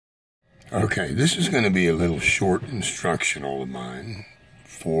Okay, this is going to be a little short instructional of mine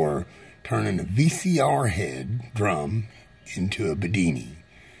for turning a VCR head drum into a Bedini.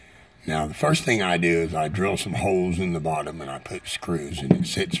 Now, the first thing I do is I drill some holes in the bottom and I put screws, and it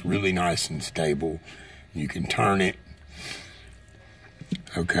sits really nice and stable. You can turn it.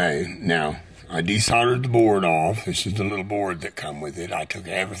 Okay, now I desoldered the board off. This is the little board that come with it. I took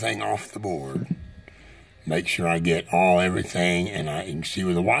everything off the board. Make sure I get everything, and you can see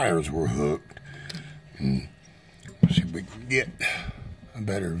where the wires were hooked. And see if we can get a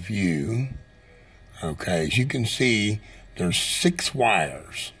better view. Okay, as you can see, there's 6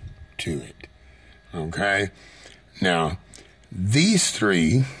 wires to it. Okay, now these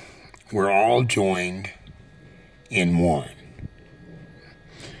 3 were all joined in one,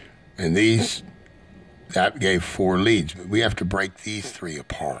 and that gave 4 leads, but we have to break these 3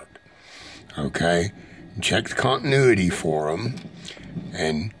 apart. Okay, check the continuity for them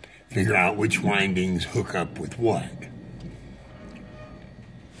and figure out which windings hook up with what.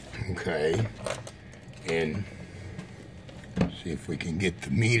 Okay, and see if we can get the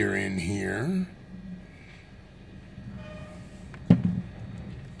meter in here.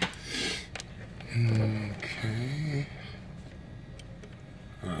 Okay,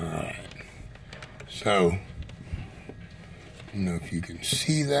 alright, so I don't know if you can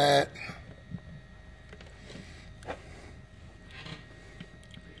see that.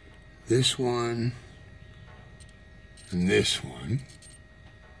 This one and this one,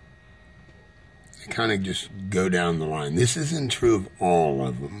 they kind of just go down the line. This isn't true of all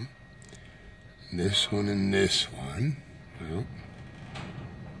of them. This one and this one. Well,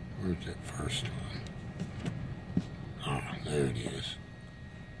 where's that first one? Ah, there it is.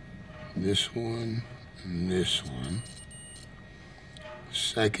 This one and this one.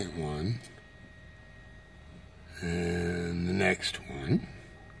 Second one. And the next one.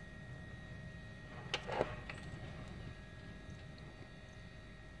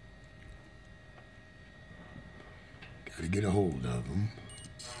 To get a hold of them.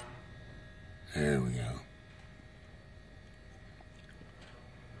 There we go.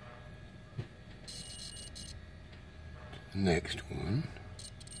 The next one,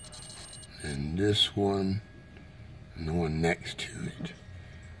 and this one, and the one next to it.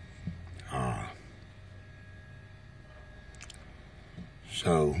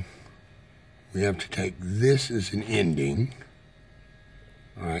 So we have to take this as an ending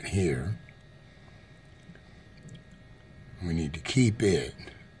right here. We need to keep it.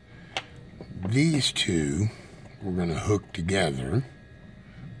 These 2 we're going to hook together,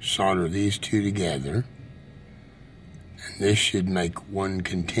 solder these 2 together, and this should make one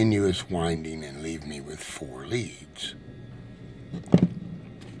continuous winding and leave me with 4 leads.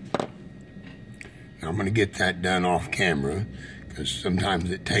 Now I'm going to get that done off camera because sometimes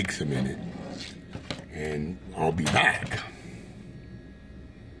it takes a minute, and I'll be back.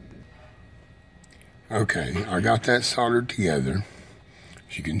 Okay, I got that soldered together,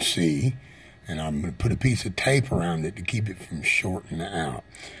 as you can see, and I'm going to put a piece of tape around it to keep it from shorting out.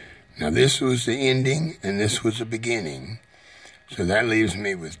 Now this was the ending, and this was the beginning, so that leaves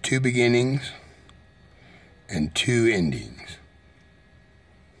me with 2 beginnings and 2 endings.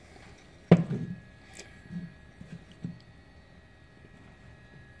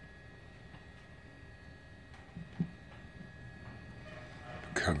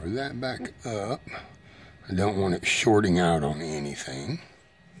 Cover that back up. I don't want it shorting out on anything.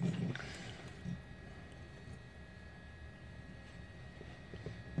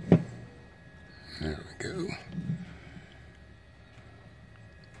 There we go.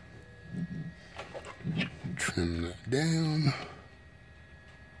 Trim that down.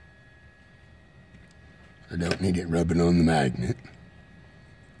 I don't need it rubbing on the magnet.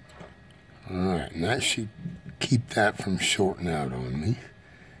 Alright, and that should keep that from shorting out on me.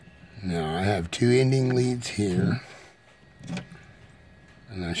 Now I have 2 ending leads here,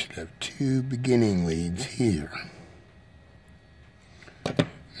 and I should have 2 beginning leads here.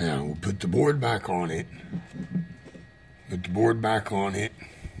 Now we'll put the board back on it,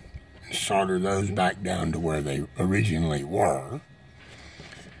 and solder those back down to where they originally were.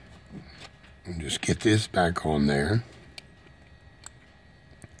 And just get this back on there,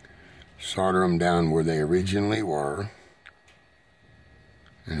 solder them down where they originally were.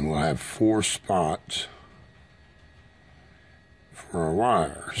 And we'll have 4 spots for our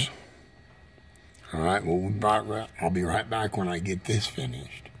wires. Alright, I'll be right back when I get this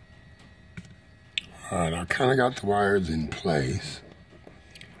finished. Alright, I kind of got the wires in place.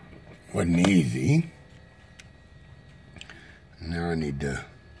 Wasn't easy. Now I need to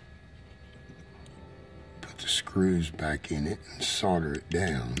put the screws back in it and solder it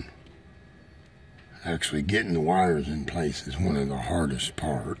down. Actually, getting the wires in place is one of the hardest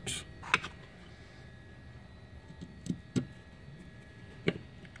parts.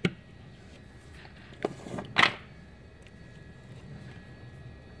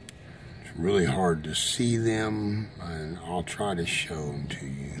 It's really hard to see them, and I'll try to show them to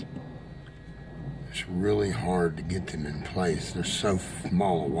you. It's really hard to get them in place. They're so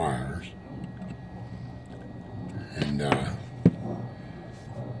small wires. And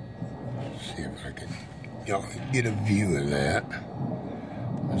see if I can, y'all can get a view of that.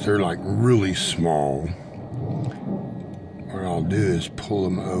 They're like really small. What I'll do is pull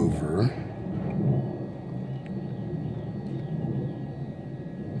them over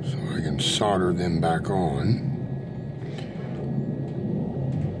so I can solder them back on.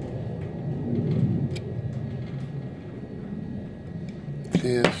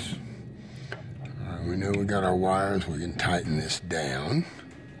 This. All right, we know we got our wires. We can tighten this down.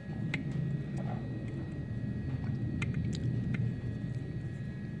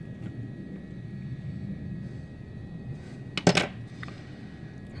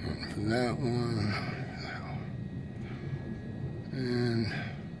 That one, and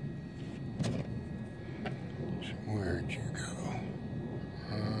where'd you go?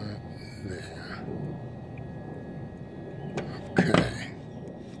 Right there. Okay.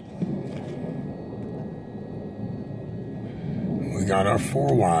 We got our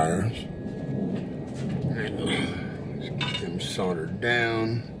 4 wires. Let's get them soldered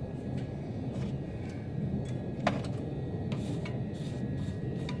down.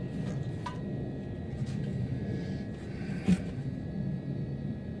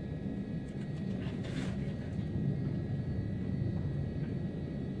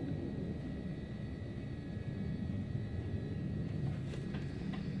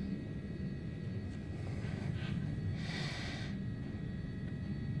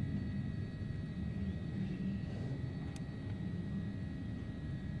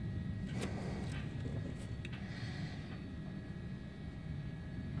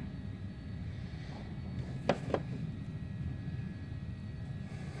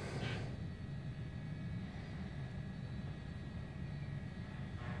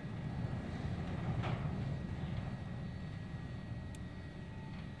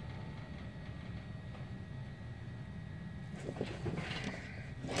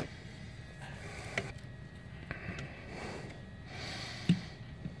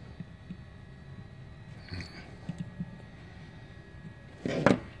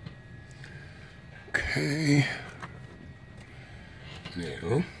 Okay,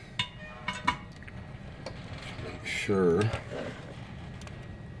 now, make sure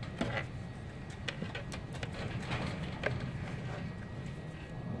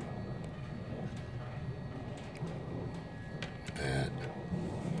that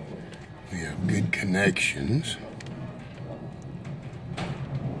we have good connections.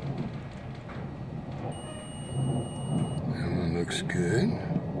 That one looks good.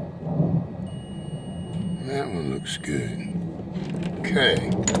 That one looks good. Okay.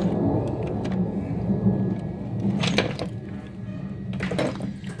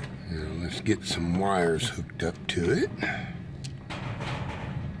 Now let's get some wires hooked up to it.